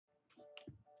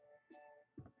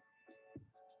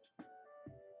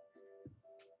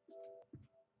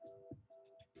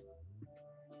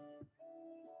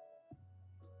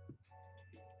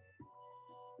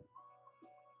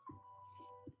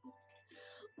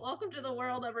Welcome to the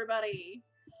world, everybody.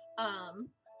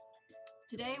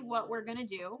 Today what we're gonna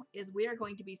do is we are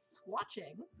going to be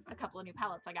swatching a couple of new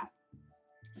palettes I got.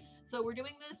 So we're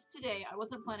doing this today. I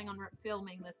wasn't planning on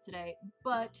filming this today,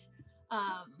 but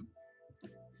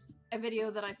a video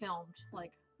that I filmed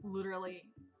like literally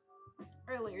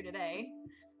earlier today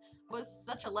was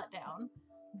such a letdown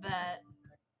that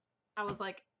I was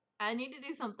like, I need to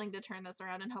do something to turn this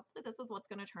around, and hopefully this is what's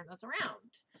going to turn this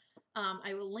around.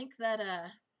 I will link that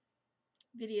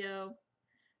video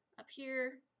up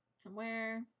here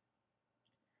somewhere,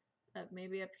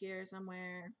 maybe up here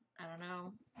somewhere, I don't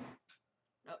know.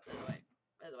 Nope,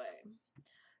 by the way.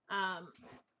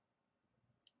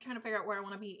 Trying to figure out where I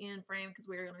want to be in frame because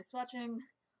we are going to be swatching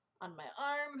on my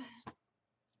arm.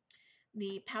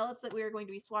 The palettes that we are going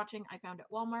to be swatching I found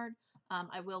at Walmart.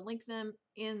 I will link them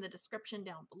in the description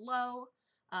down below.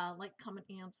 Like, comment,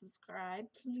 and subscribe,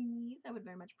 please. I would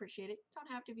very much appreciate it. You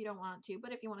don't have to if you don't want to,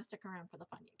 but if you want to stick around for the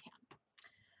fun, you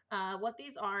can. What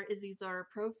these are is these are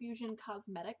Profusion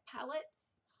cosmetic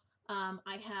palettes.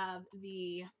 I have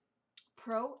the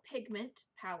Pro Pigment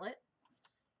palette.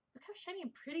 Look how shiny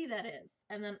and pretty that is.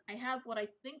 And then I have what I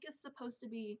think is supposed to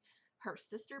be her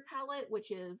sister palette, which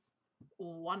is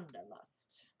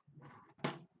Wanderlust.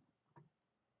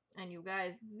 And you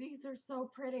guys, these are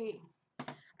so pretty.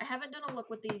 I haven't done a look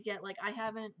with these yet. Like, I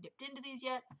haven't dipped into these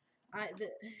yet.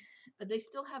 They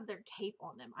still have their tape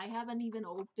on them. I haven't even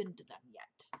opened them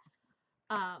yet.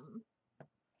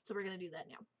 So we're going to do that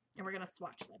now. And we're going to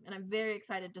swatch them. And I'm very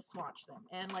excited to swatch them.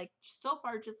 And, like, so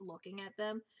far just looking at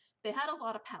them, they had a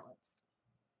lot of palettes.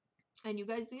 And you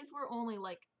guys, these were only,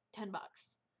 like, $10,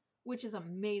 which is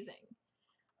amazing.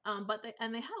 But they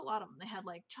had a lot of them. They had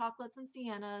like chocolates and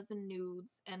siennas and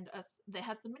nudes, and they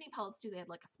had some mini palettes too. They had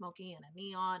like a smoky and a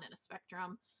neon and a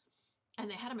spectrum, and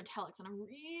they had a metallics. And I'm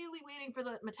really waiting for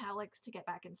the metallics to get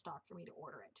back in stock for me to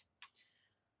order it.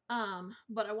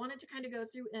 But I wanted to kind of go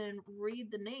through and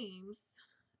read the names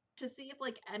to see if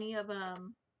like any of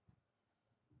them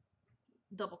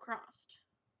double crossed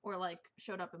or like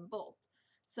showed up in both.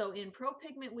 So in Pro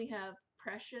Pigment we have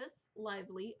Precious,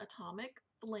 Lively, Atomic,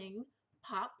 Fling,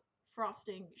 Pop,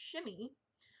 Frosting, Shimmy,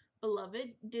 Beloved,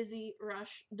 Dizzy,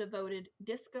 Rush, Devoted,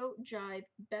 Disco, Jive,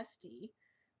 Bestie,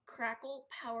 Crackle,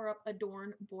 Power Up,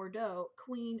 Adorn, Bordeaux,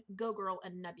 Queen, Go Girl,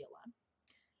 and Nebula.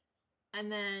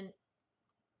 And then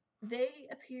they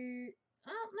appear,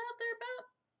 oh no,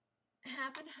 they're about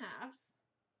half and half.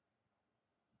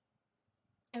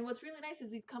 And what's really nice is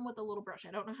these come with a little brush.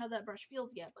 I don't know how that brush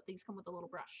feels yet, but these come with a little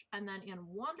brush. And then in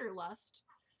Wanderlust,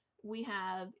 we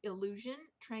have Illusion,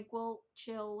 Tranquil,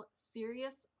 Chill,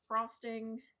 Serious,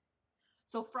 Frosting.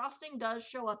 So Frosting does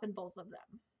show up in both of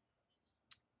them.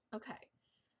 Okay.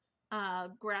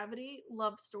 Gravity,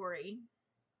 Love Story.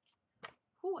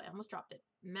 Ooh, I almost dropped it.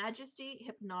 Majesty,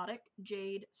 Hypnotic,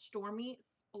 Jade, Stormy,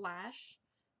 Splash,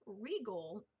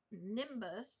 Regal,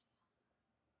 Nimbus.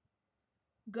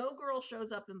 Go Girl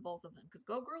shows up in both of them because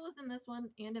Go Girl is in this one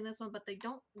and in this one, but they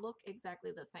don't look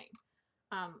exactly the same.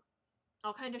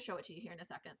 I'll kind of show it to you here in a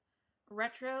second.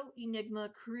 Retro, Enigma,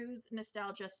 Cruise,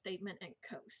 Nostalgia, Statement, and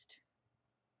Coast.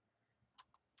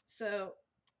 So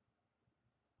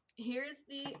here's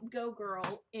the Go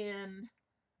Girl in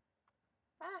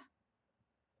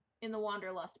the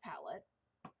Wanderlust palette.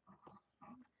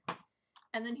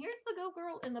 And then here's the Go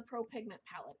Girl in the Pro Pigment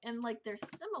palette. And like they're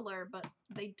similar, but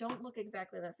they don't look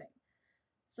exactly the same.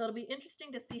 So it'll be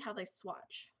interesting to see how they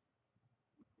swatch.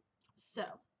 So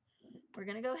we're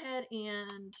going to go ahead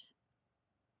and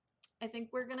I think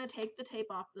we're going to take the tape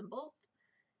off them both.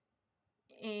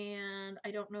 And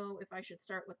I don't know if I should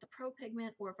start with the Pro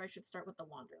Pigment or if I should start with the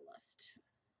Wanderlust.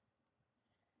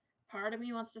 Part of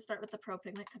me wants to start with the Pro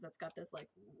Pigment because it's got this like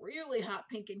really hot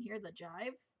pink in here, the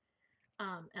Jive.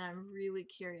 And I'm really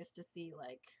curious to see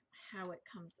like how it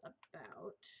comes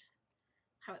about,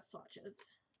 how it swatches.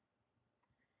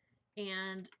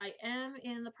 And I am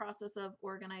in the process of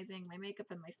organizing my makeup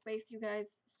and my space, you guys.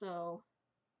 So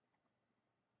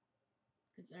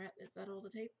is that all the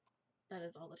tape? That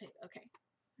is all the tape. Okay.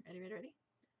 Ready?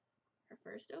 Our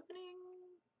first opening.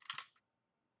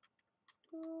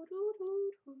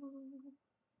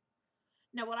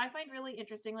 Now, what I find really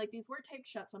interesting, like these were taped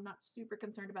shut, so I'm not super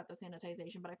concerned about the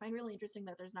sanitization, but I find really interesting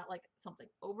that there's not like something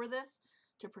over this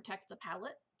to protect the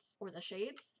palettes or the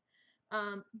shades.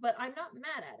 But I'm not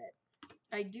mad at it.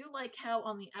 I do like how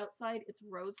on the outside it's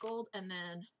rose gold and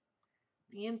then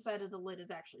the inside of the lid is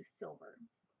actually silver.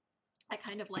 I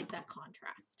kind of like that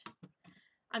contrast.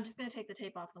 I'm just going to take the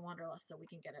tape off the Wanderlust so we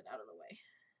can get it out of the way.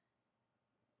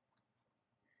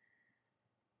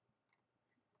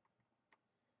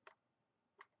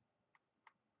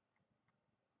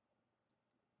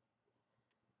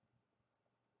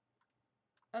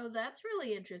 Oh, that's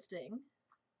really interesting.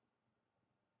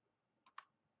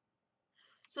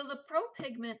 So the Pro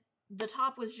Pigment, the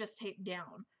top was just taped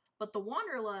down, but the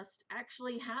Wanderlust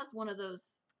actually has one of those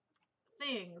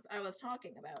things I was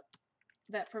talking about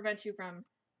that prevents you from,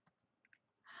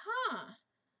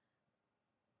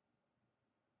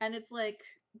 and it's like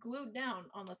glued down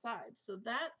on the sides. So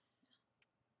that's,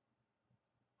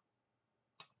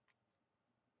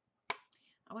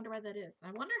 I wonder why that is.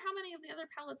 I wonder how many of the other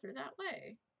palettes are that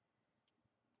way.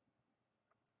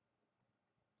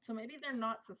 So maybe they're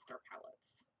not sister palettes.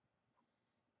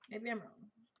 Maybe I'm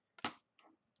wrong.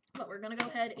 But we're going to go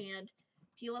ahead and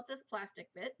peel up this plastic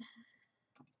bit.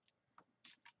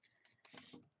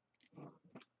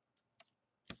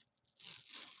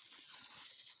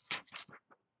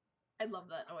 I love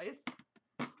that noise.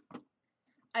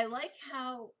 I like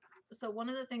how, so one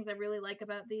of the things I really like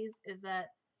about these is that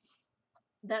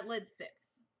that lid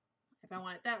sits. If I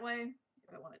want it that way,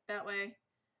 if I want it that way,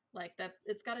 like that,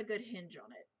 it's got a good hinge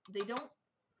on it. They don't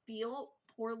feel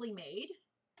poorly made,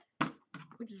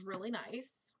 which is really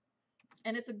nice.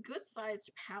 And it's a good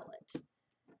sized palette.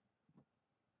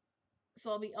 So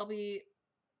I'll be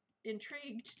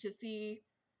intrigued to see.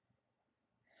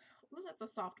 Ooh, that's a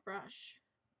soft brush.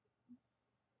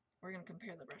 We're gonna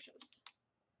compare the brushes.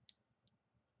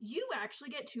 You actually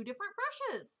get two different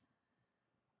brushes.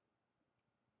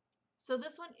 So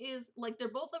this one is like, they're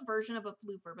both a version of a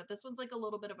floofer, but this one's like a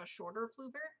little bit of a shorter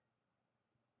floofer.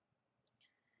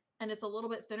 And it's a little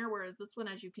bit thinner, whereas this one,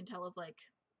 as you can tell, is like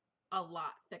a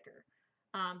lot thicker.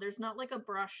 There's not like a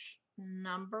brush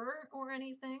number or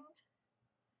anything.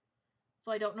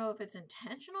 So I don't know if it's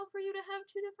intentional for you to have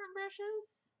two different brushes.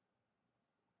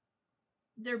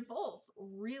 They're both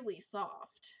really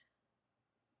soft.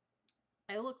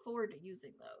 I look forward to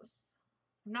using those.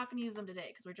 I'm not going to use them today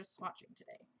because we're just swatching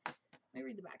today. Let me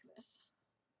read the back of this.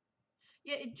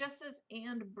 Yeah, it just says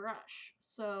and brush.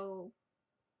 So,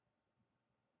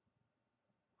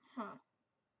 huh.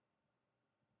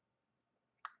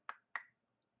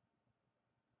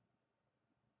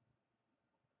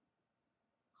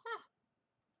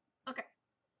 Okay.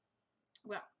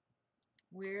 Well,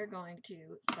 we're going to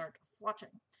start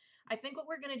swatching. I think what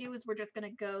we're going to do is we're just going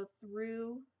to go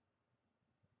through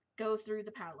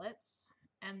the palettes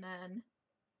and then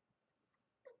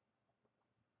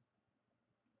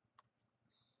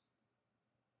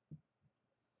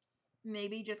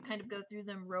maybe just kind of go through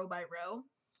them row by row,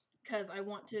 because I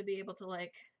want to be able to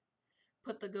like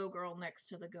put the Go Girl next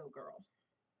to the Go Girl.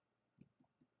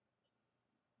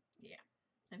 Yeah,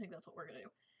 I think that's what we're going to do.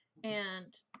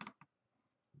 And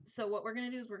so what we're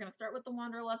going to do is we're going to start with the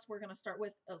Wanderlust. We're going to start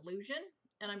with Illusion,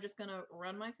 and I'm just going to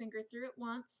run my finger through it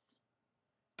once.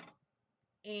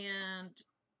 And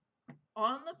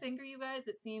on the finger, you guys,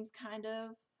 it seems kind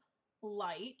of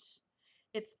light.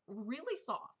 It's really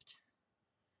soft.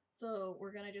 So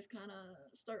we're going to just kind of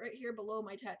start right here below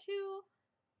my tattoo.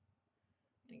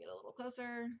 I'm going to get a little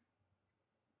closer.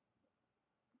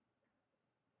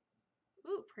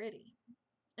 Ooh, pretty.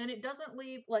 And it doesn't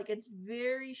leave, like, it's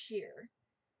very sheer.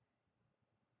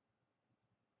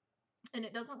 And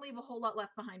it doesn't leave a whole lot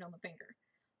left behind on the finger.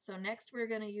 So next we're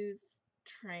going to use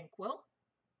Tranquil.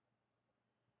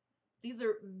 These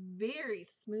are very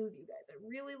smooth, you guys. I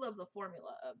really love the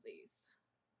formula of these.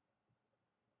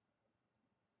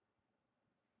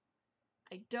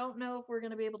 I don't know if we're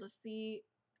going to be able to see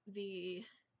the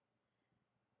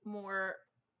more,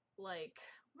 like,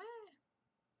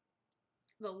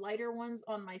 the lighter ones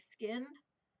on my skin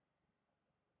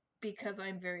because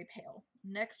I'm very pale.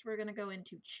 Next, we're going to go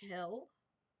into Chill.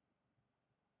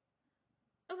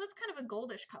 Oh, that's kind of a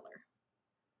goldish color.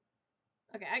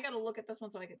 Okay, I got to look at this one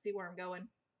so I can see where I'm going.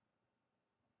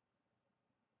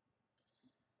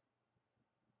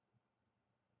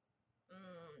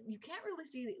 You can't really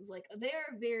see these. Like,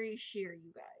 they're very sheer,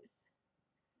 you guys.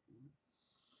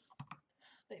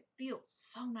 They feel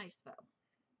so nice, though.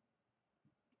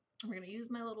 We're going to use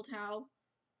my little towel,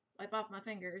 wipe off my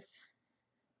fingers.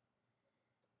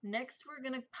 Next, we're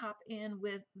going to pop in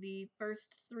with the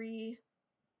first three.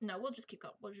 No, we'll just keep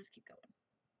going. We'll just keep going.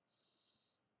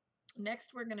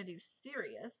 Next, we're going to do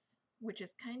Serious, which is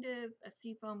kind of a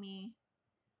seafoamy.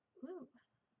 Ooh.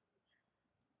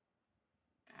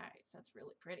 Guys, that's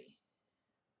really pretty.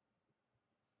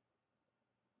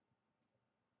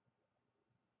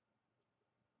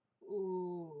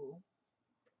 Ooh.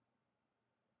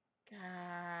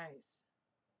 Guys.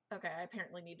 Okay, I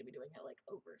apparently need to be doing it like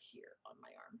over here on my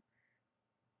arm.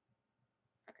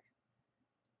 Okay.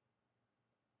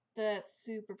 That's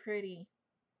super pretty.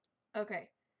 Okay.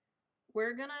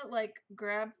 We're gonna like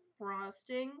grab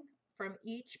frosting from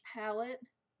each palette.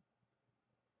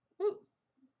 Ooh.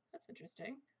 That's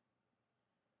interesting.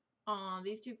 On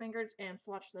these two fingers and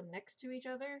swatch them next to each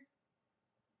other.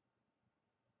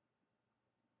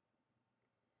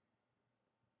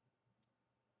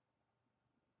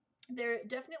 They're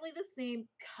definitely the same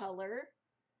color,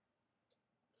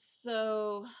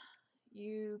 so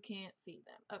you can't see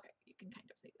them. Okay, you can kind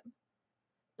of see them.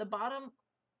 The bottom,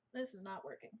 this is not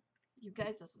working. You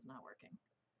guys, this is not working.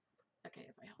 Okay,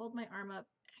 if I hold my arm up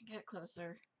and get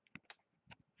closer.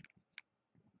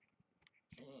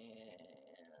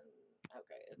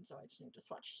 And so I just need to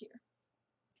swatch here.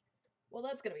 Well,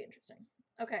 that's going to be interesting.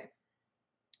 Okay.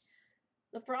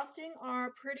 The frosting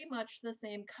are pretty much the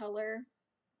same color.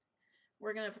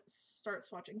 We're going to start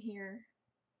swatching here.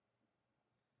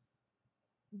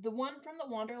 The one from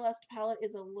the Wanderlust palette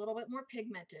is a little bit more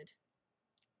pigmented.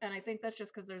 And I think that's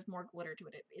just because there's more glitter to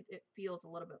it. It feels a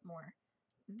little bit more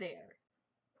there.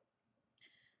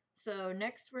 So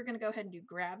next we're going to go ahead and do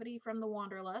Gravity from the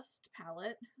Wanderlust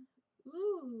palette.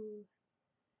 Ooh.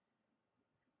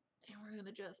 And we're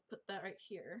going to just put that right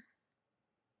here.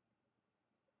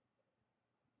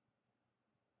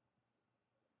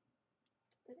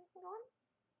 Did anything on?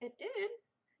 It did.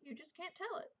 You just can't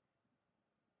tell it.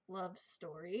 Love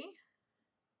Story.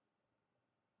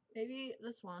 Maybe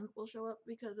this one will show up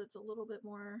because it's a little bit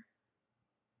more.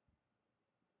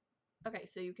 Okay,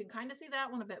 so you can kind of see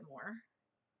that one a bit more.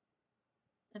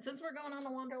 And since we're going on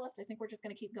the Wanderlust, I think we're just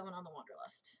going to keep going on the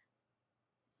Wanderlust.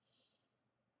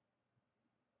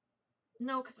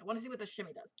 No, because I want to see what the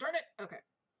shimmy does. Darn it! Okay.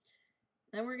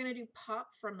 Then we're going to do Pop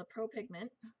from the Pro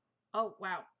Pigment. Oh,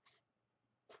 wow.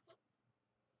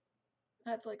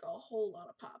 That's like a whole lot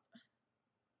of pop.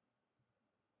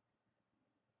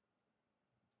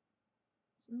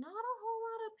 It's not a whole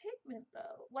lot of pigment,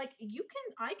 though. Like,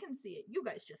 I can see it. You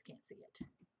guys just can't see it.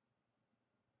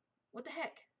 What the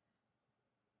heck?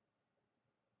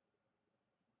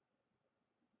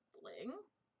 Fling.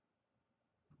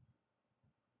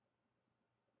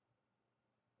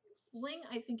 Fling,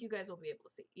 I think you guys will be able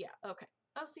to see. Yeah, okay.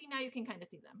 Oh, see, now you can kind of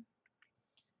see them.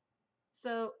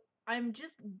 So, I'm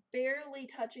just barely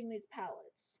touching these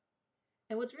palettes.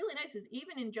 And what's really nice is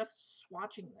even in just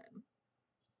swatching them,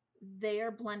 they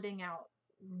are blending out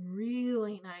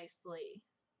really nicely.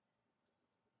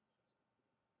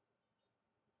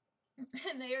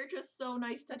 And they are just so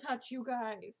nice to touch, you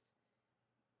guys.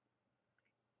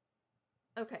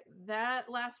 Okay, that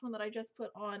last one that I just put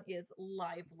on is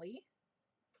Lively.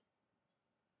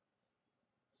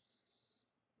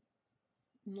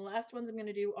 And the last ones I'm going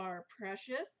to do are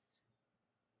Precious,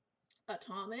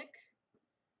 Atomic.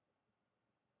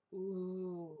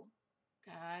 Ooh,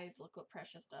 guys, look what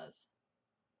Precious does.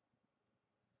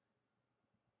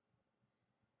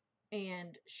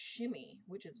 And Shimmy,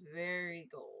 which is very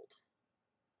gold.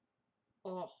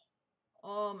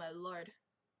 Oh my lord.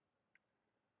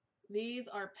 These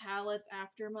are palettes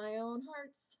after my own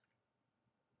hearts.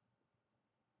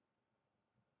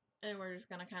 And we're just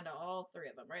going to kind of all three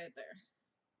of them right there.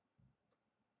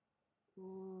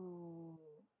 Ooh.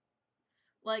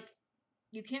 Like,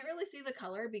 you can't really see the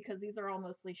color because these are all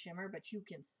mostly shimmer, but you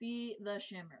can see the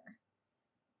shimmer.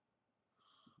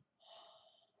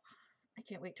 I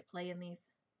can't wait to play in these.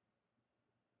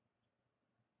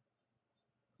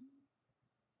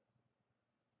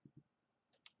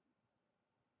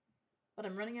 But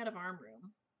I'm running out of arm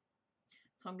room.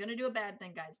 So I'm going to do a bad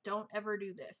thing, guys. Don't ever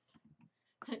do this.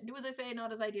 Do as I say,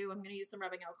 not as I do. I'm going to use some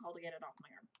rubbing alcohol to get it off my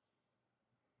arm.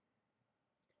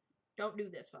 Don't do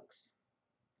this, folks.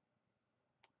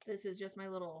 This is just my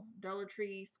little Dollar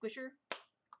Tree squisher.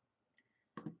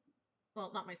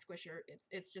 Well, not my squisher.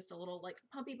 It's just a little, like,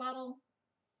 pumpy bottle.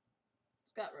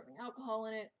 It's got rubbing alcohol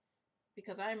in it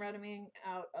because I'm running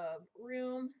out of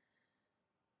room.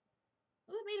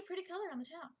 Ooh, it made a pretty color on the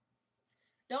towel.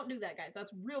 Don't do that, guys.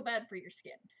 That's real bad for your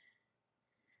skin.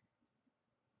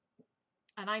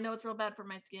 And I know it's real bad for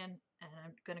my skin, and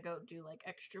I'm going to go do, like,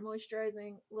 extra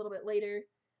moisturizing a little bit later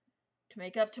to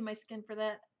make up to my skin for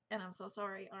that. And I'm so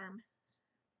sorry, arm.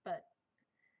 But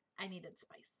I needed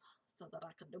spice so that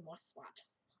I could do more swatches.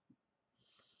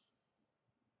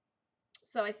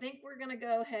 So I think we're going to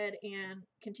go ahead and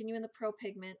continue in the Pro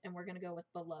Pigment, and we're going to go with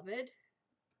Beloved.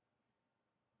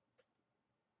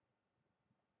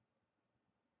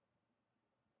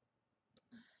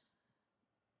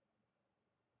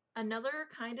 Another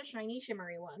kind of shiny,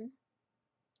 shimmery one.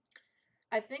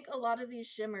 I think a lot of these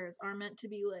shimmers are meant to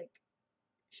be like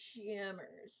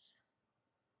shimmers.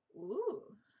 Ooh,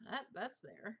 that's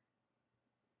there.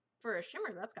 For a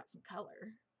shimmer, that's got some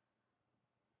color.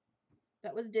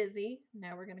 That was Dizzy.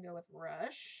 Now we're going to go with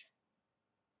Rush.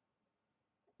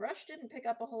 Rush didn't pick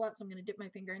up a whole lot, so I'm going to dip my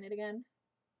finger in it again.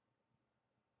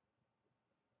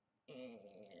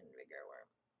 And Vigor Worm.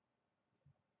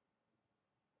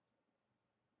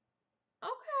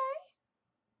 Okay.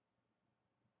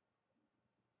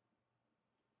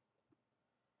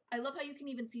 I love how you can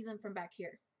even see them from back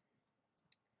here.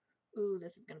 Ooh,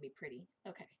 this is gonna be pretty.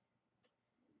 Okay.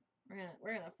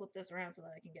 We're gonna flip this around so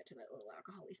that I can get to that little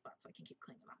alcohol-y spot so I can keep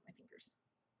cleaning off my fingers.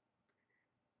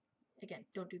 Again,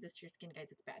 don't do this to your skin,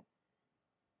 guys. It's bad.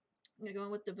 I'm gonna go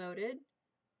in with Devoted.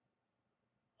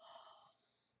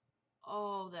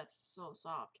 Oh, that's so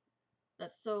soft.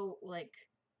 That's so, like,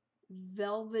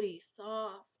 velvety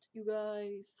soft, you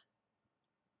guys.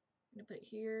 I'm gonna put it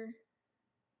here.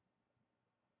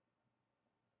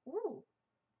 Ooh.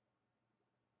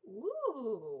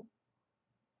 Ooh.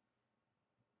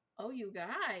 Oh, you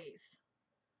guys.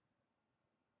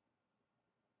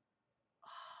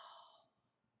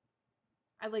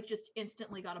 I, like, just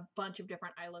instantly got a bunch of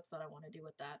different eye looks that I want to do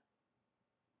with that.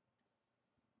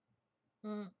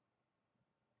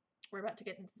 We're about to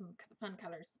get into some fun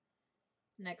colors.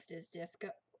 Next is Disco.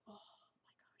 Oh my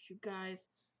gosh, you guys.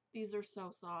 These are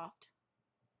so soft.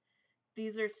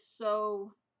 These are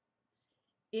so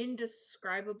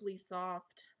indescribably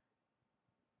soft.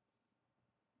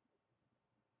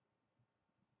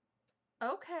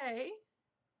 Okay.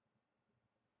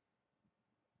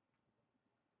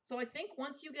 So I think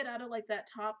once you get out of like that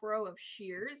top row of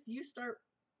sheers, you start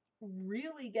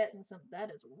really getting some. That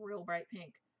is real bright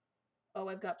pink. Oh,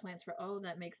 I've got plans for. Oh,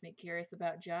 that makes me curious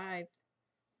about Jive.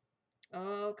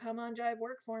 Oh, come on, Jive,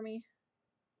 work for me.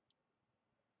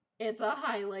 It's a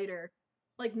highlighter.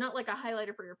 Like, not like a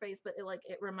highlighter for your face, but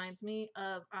it reminds me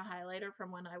of a highlighter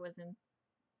from when I was in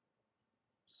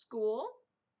school.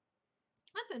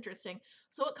 That's interesting.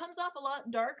 So it comes off a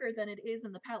lot darker than it is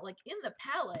in the palette. Like, in the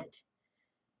palette,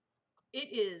 it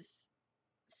is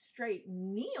straight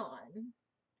neon,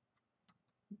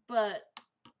 but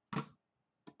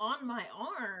on my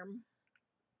arm,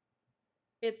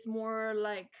 it's more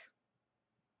like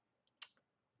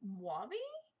mauve.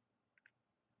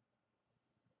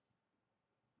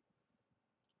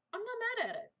 I'm not mad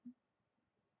at it.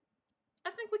 I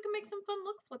think we can make some fun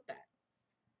looks with that.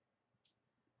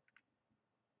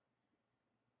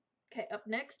 Okay, up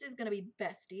next is going to be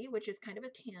Bestie, which is kind of a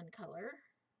tan color.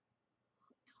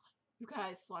 You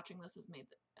guys, swatching this has made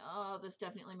oh, this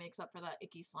definitely makes up for that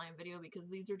icky slime video because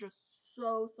these are just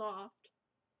so soft.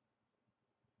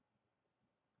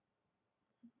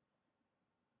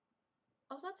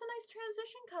 Oh, that's a nice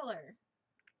transition color.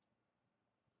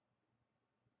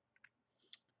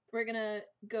 We're gonna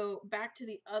go back to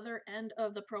the other end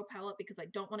of the Pro palette because I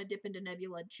don't want to dip into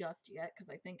Nebula just yet because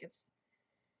I think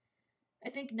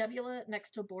Nebula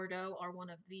next to Bordeaux are one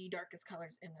of the darkest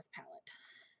colors in this palette.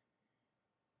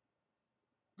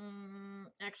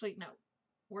 Actually, no.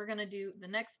 We're gonna do the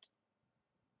next.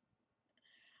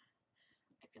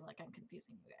 I feel like I'm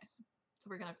confusing you guys. So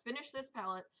we're gonna finish this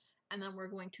palette and then we're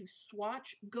going to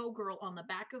swatch Go Girl on the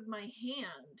back of my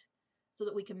hand so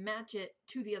that we can match it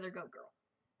to the other Go Girl.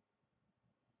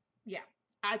 Yeah,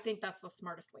 I think that's the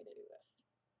smartest way to do this.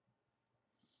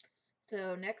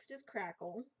 So next is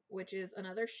Crackle, which is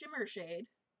another shimmer shade,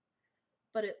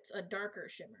 but it's a darker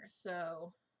shimmer.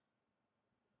 So,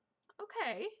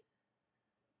 okay.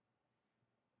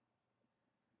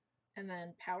 And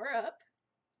then Power Up.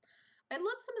 I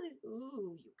love some of these.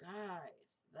 Ooh, you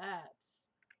guys, that's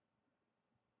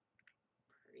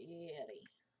pretty.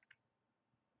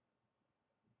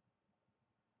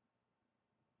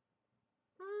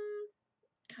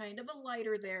 Kind of a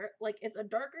lighter there. Like, it's a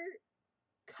darker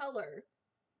color,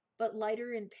 but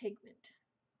lighter in pigment.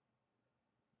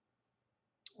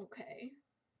 Okay.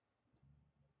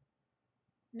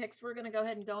 Next, we're going to go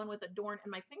ahead and go in with Adorn.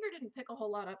 And my finger didn't pick a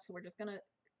whole lot up, so we're just going to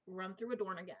run through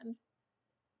Adorn again.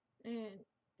 And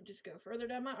just go further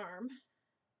down my arm.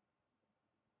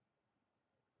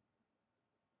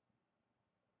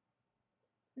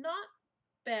 Not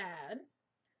bad.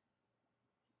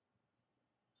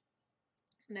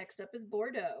 Next up is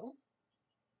Bordeaux.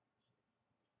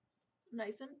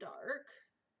 Nice and dark.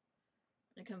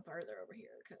 I'm going to come farther over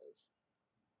here because...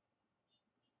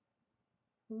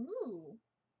 Ooh.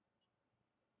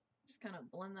 Just kind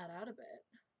of blend that out a bit.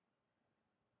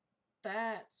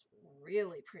 That's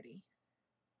really pretty.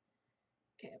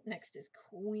 Okay, up next is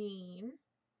Queen.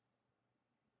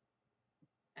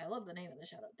 I love the name of the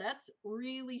shadow. That's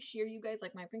really sheer, you guys.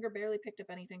 Like, my finger barely picked up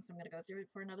anything, so I'm going to go through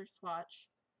it for another swatch.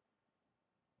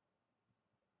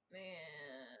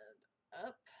 And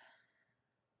up.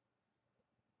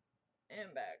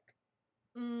 And back.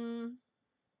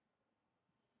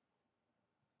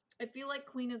 I feel like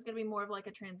Queen is going to be more of like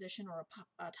a transition or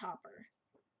a topper.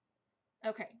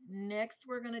 Okay, next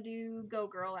we're gonna do Go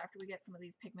Girl after we get some of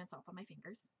these pigments off of my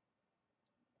fingers.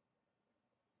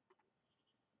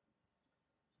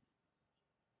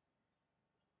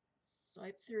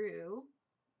 Swipe through.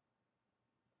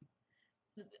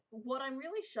 What I'm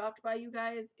really shocked by, you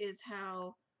guys, is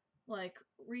how, like,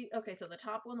 okay, so the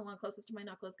top one, the one closest to my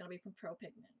knuckle, is gonna be from Pro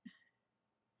Pigment.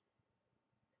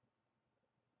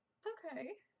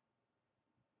 Okay.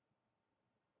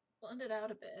 Blend it out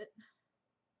a bit.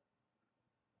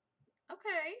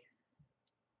 Okay.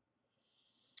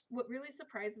 What really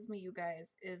surprises me, you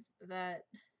guys, is that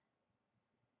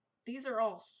these are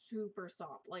all super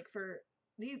soft. Like, for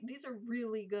these are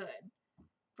really good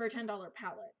for a $10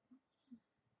 palette.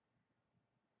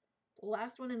 The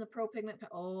last one in the Pro Pigment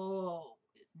oh,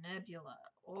 is Nebula.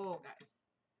 Oh, guys.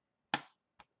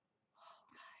 Oh,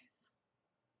 guys.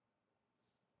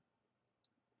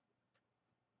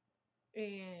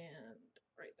 And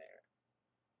right there.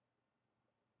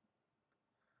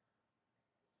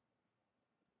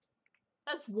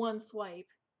 That's one swipe.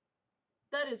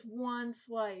 That is one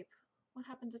swipe. What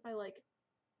happens if I, like,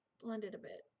 blend it a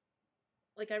bit?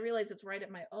 Like, I realize it's right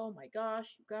at my... Oh, my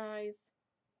gosh, you guys.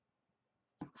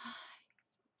 You guys.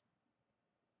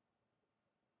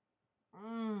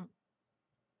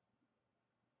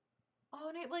 Oh,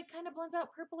 and it, like, kind of blends out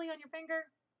purpley on your finger.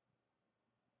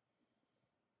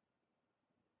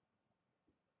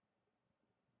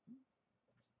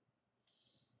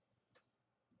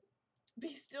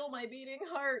 Be still, my beating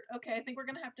heart. Okay, I think we're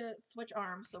gonna have to switch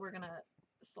arms. So we're gonna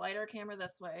slide our camera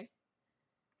this way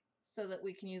so that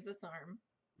we can use this arm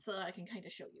so that I can kind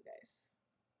of show you guys.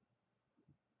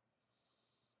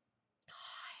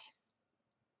 Guys.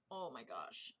 Oh my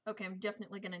gosh. Okay, I'm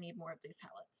definitely gonna need more of these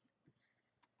palettes.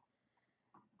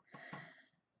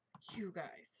 You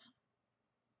guys.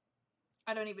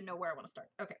 I don't even know where I want to start.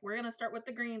 Okay, we're gonna start with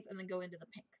the greens and then go into the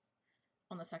pinks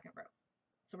on the second row.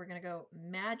 So we're gonna go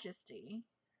Majesty.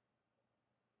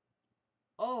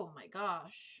 Oh my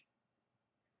gosh.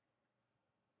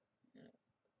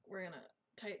 We're gonna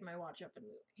tighten my watch up and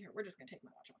move. Here, we're just gonna take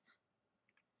my watch off.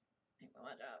 Take my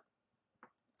watch up.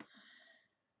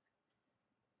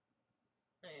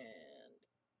 And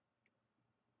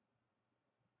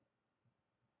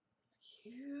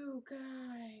you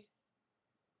guys.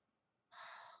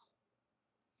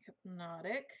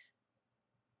 Hypnotic.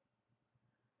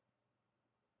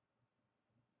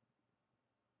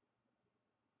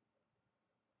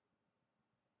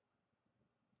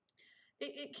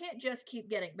 It can't just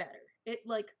keep getting better. It,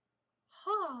 like,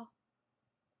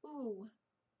 ooh.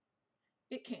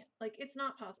 It can't. Like, it's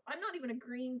not possible. I'm not even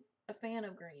a fan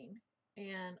of green.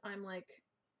 And I'm like...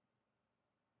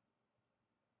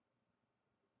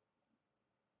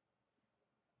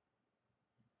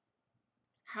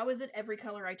 How is it every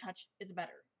color I touch is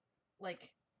better?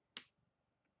 Like,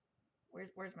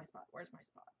 where's my spot? Where's my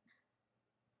spot?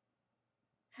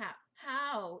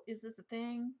 How is this a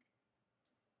thing?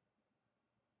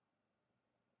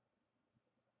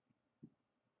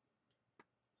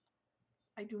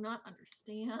 I do not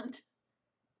understand.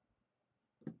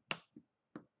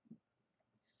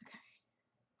 Okay.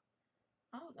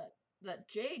 Oh, that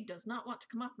jade does not want to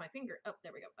come off my finger. Oh,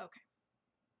 there we go. Okay.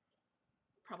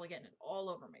 Probably getting it all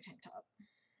over my tank top.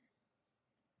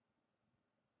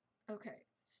 Okay,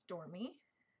 Stormy.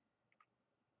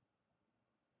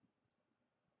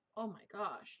 Oh my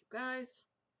gosh, you guys.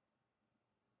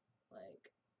 Like,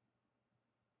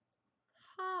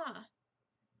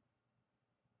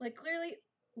 like, clearly,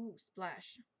 ooh,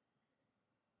 Splash.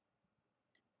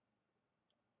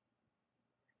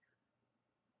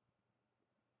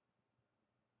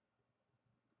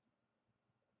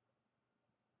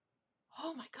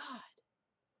 Oh my god.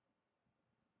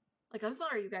 Like, I'm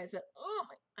sorry, you guys, but oh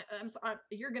my, I'm sorry.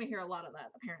 You're gonna hear a lot of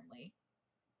that, apparently.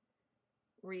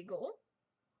 Regal.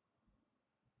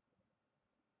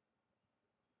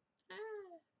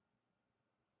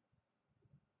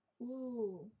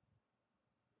 Ooh.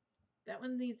 That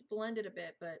one needs blended a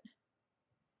bit, but...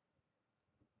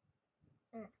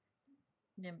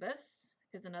 Nimbus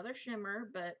is another shimmer,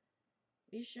 but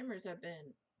these shimmers have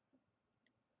been...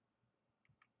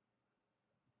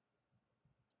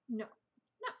 No.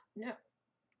 No. No.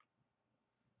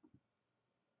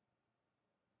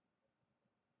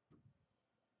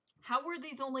 How were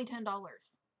these only $10?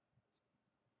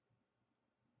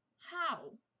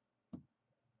 How?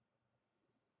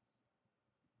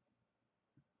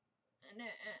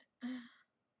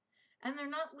 And they're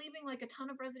not leaving, like, a ton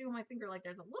of residue on my finger. Like,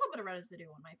 there's a little bit of residue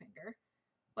on my finger,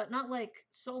 but not, like,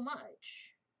 so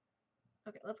much.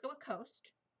 Okay, let's go with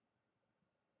Coast.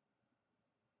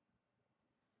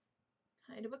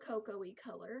 Kind of a cocoa-y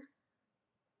color.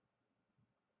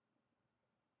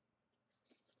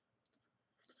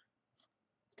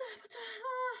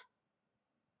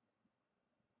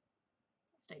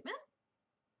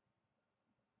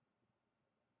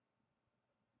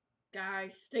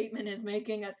 Guys, statement is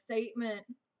making a statement.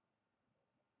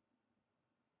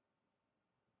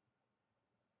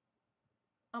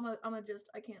 I'm a just,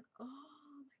 I can't. Oh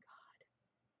my god.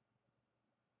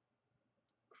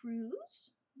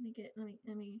 Cruise?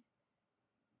 Let me.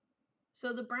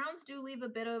 So the browns do leave a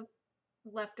bit of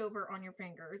leftover on your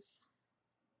fingers.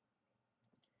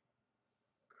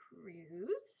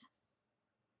 Cruise.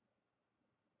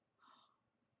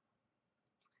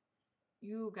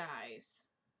 You guys.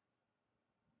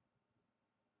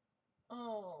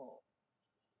 Oh.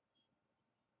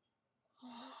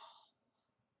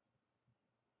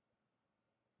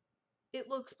 It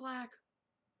looks black,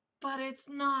 but it's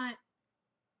not.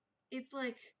 It's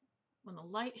like when the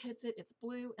light hits it, it's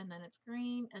blue, and then it's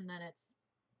green, and then it's.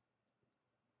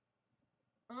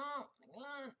 Oh my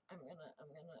god! I'm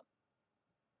gonna.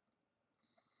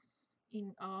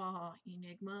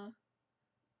 Enigma.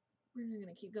 We're just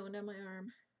gonna keep going down my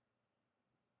arm.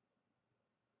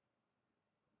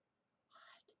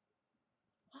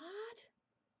 What?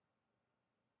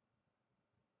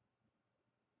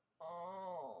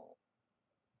 Oh.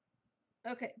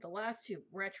 Okay, the last two.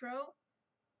 Retro.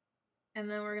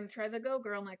 And then we're gonna try the Go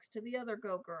Girl next to the other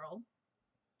Go Girl.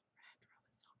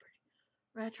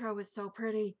 Retro is so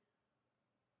pretty.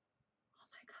 Oh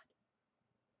my god.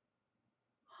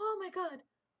 Oh my god.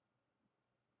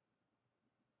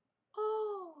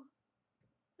 Oh.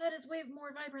 That is way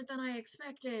more vibrant than I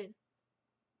expected.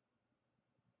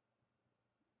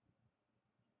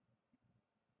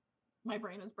 My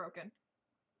brain is broken.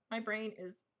 My brain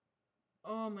is...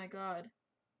 Oh my god.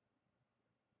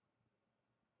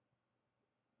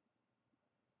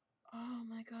 Oh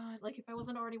my god. Like if I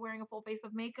wasn't already wearing a full face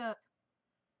of makeup.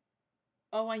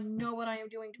 Oh, I know what I am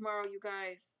doing tomorrow, you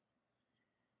guys.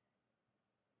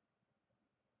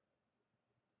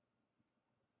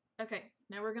 Okay,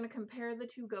 now we're going to compare the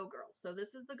two Go Girls. So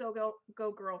this is the Go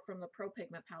Girl from the Pro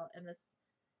Pigment palette, and this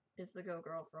is the Go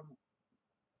Girl from...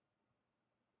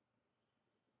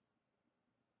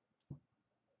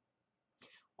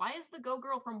 Why is the Go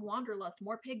Girl from Wanderlust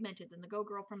more pigmented than the Go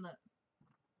Girl from the...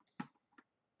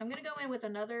 I'm going to go in with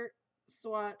another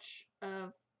swatch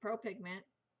of Pro Pigment,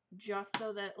 just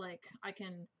so that, like, I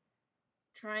can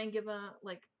try and give a,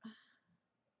 like...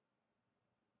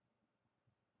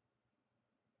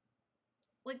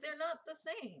 Like, they're not the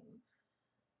same.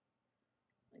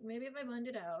 Like, maybe if I blend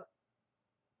it out.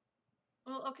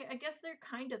 Well, okay, I guess they're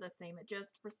kind of the same. It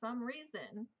just, for some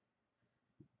reason,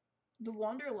 the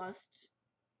Wanderlust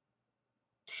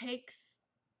takes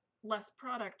less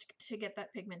product to get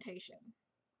that pigmentation.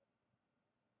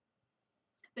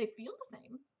 They feel the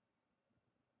same.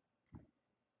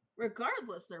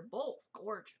 Regardless, they're both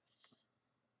gorgeous.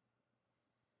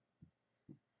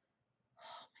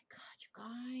 Oh my god, you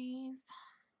guys.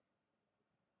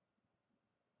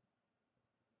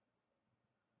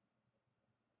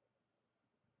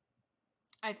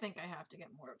 I think I have to get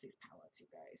more of these palettes, you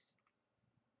guys.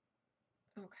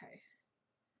 Okay.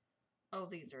 Oh,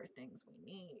 these are things we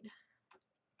need.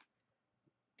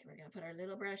 Okay, we're gonna put our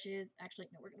little brushes. Actually,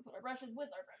 no, we're gonna put our brushes with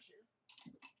our brushes.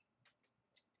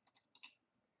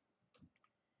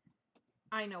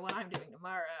 I know what I'm doing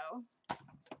tomorrow.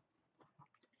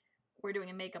 We're doing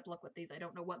a makeup look with these. I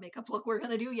don't know what makeup look we're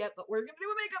gonna do yet, but we're gonna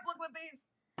do a makeup look with these.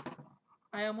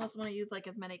 I almost want to use like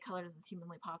as many colors as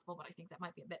humanly possible, but I think that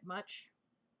might be a bit much.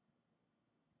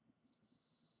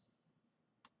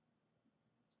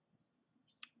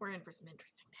 We're in for some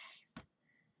interesting days.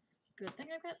 Good thing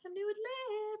I've got some nude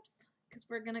lips, because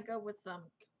we're gonna go with some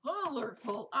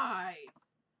colorful eyes.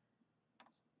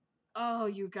 Oh,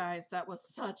 you guys, that was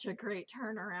such a great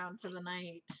turnaround for the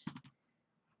night.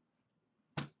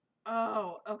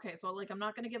 Oh, okay, so like I'm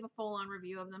not going to give a full-on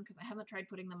review of them because I haven't tried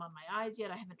putting them on my eyes yet.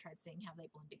 I haven't tried seeing how they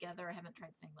blend together. I haven't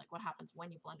tried seeing like what happens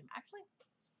when you blend them. Actually,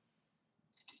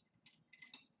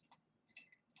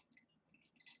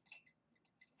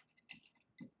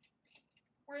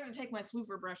 we're going to take my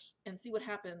floofer brush and see what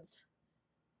happens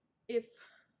if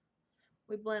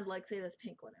we blend, like, say, this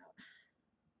pink one out.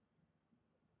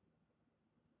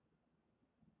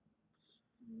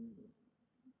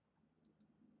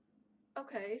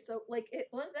 Okay, so, like, it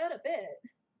blends out a bit,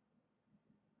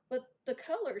 but the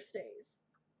color stays.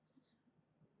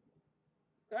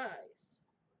 Guys,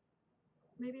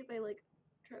 maybe if I, like,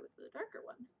 try with the darker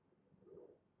one.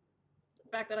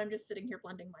 The fact that I'm just sitting here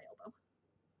blending my elbow.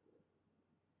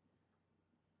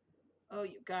 Oh,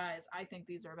 you guys, I think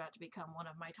these are about to become one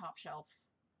of my top shelves.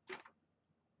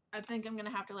 I think I'm going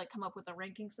to have to, like, come up with a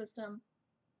ranking system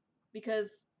because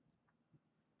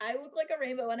I look like a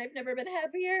rainbow and I've never been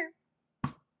happier.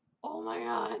 Oh my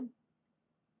god.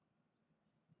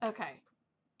 Okay.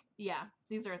 Yeah.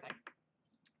 These are a thing.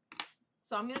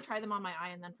 So I'm going to try them on my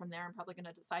eye, and then from there I'm probably going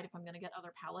to decide if I'm going to get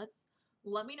other palettes.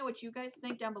 Let me know what you guys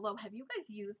think down below. Have you guys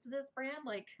used this brand?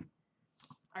 Like,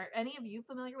 are any of you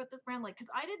familiar with this brand? Like, because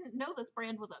I didn't know this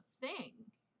brand was a thing.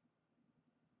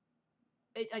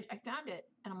 I found it,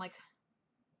 and I'm like,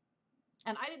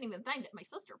 and I didn't even find it. My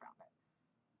sister found it.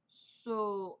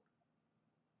 So,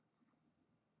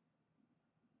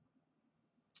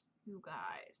 you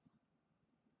guys,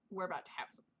 we're about to have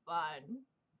some fun.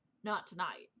 Not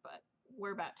tonight, but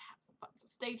we're about to have some fun. So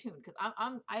stay tuned, because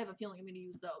I have a feeling I'm going to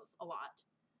use those a lot.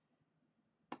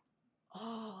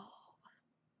 Oh.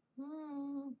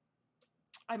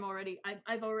 I've already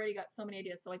got so many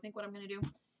ideas. So I think what I'm going to do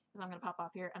is I'm going to pop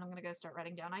off here, and I'm going to go start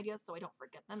writing down ideas so I don't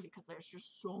forget them, because there's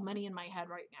just so many in my head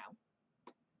right now.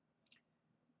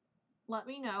 Let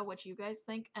me know what you guys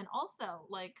think. And also,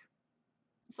 like,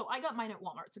 so I got mine at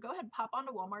Walmart. So go ahead, pop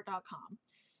onto walmart.com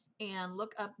and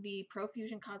look up the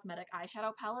Profusion Cosmetic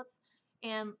eyeshadow palettes.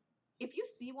 And if you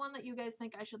see one that you guys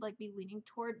think I should, like, be leaning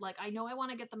toward, like, I know I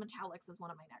want to get the metallics as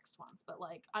one of my next ones, but,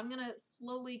 like, I'm going to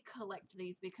slowly collect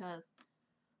these because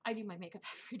I do my makeup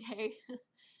every day.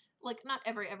 Like, not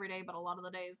every day, but a lot of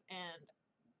the days. And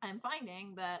I'm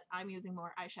finding that I'm using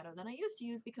more eyeshadow than I used to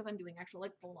use because I'm doing actual,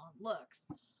 like, full-on looks.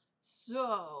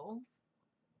 So,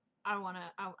 I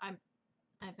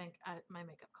think my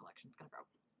makeup collection's gonna grow.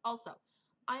 Also,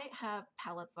 I have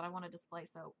palettes that I want to display,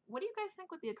 so what do you guys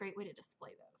think would be a great way to display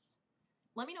those?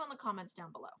 Let me know in the comments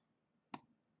down below.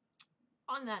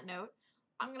 On that note,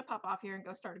 I'm going to pop off here and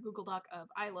go start a Google Doc of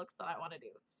eye looks that I want to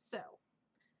do. So,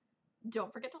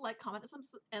 don't forget to like, comment,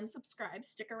 and subscribe.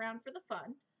 Stick around for the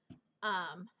fun.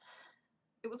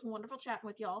 It was wonderful chatting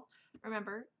with y'all.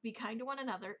 Remember, be kind to one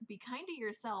another. Be kind to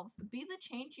yourselves. Be the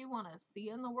change you want to see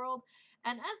in the world.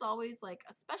 And as always, like,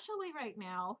 especially right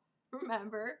now,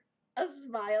 remember, a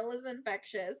smile is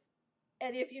infectious.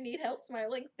 And if you need help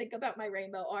smiling, think about my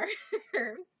rainbow arms.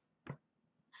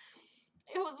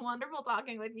 It was wonderful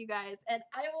talking with you guys, and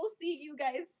I will see you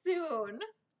guys soon.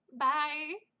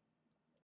 Bye.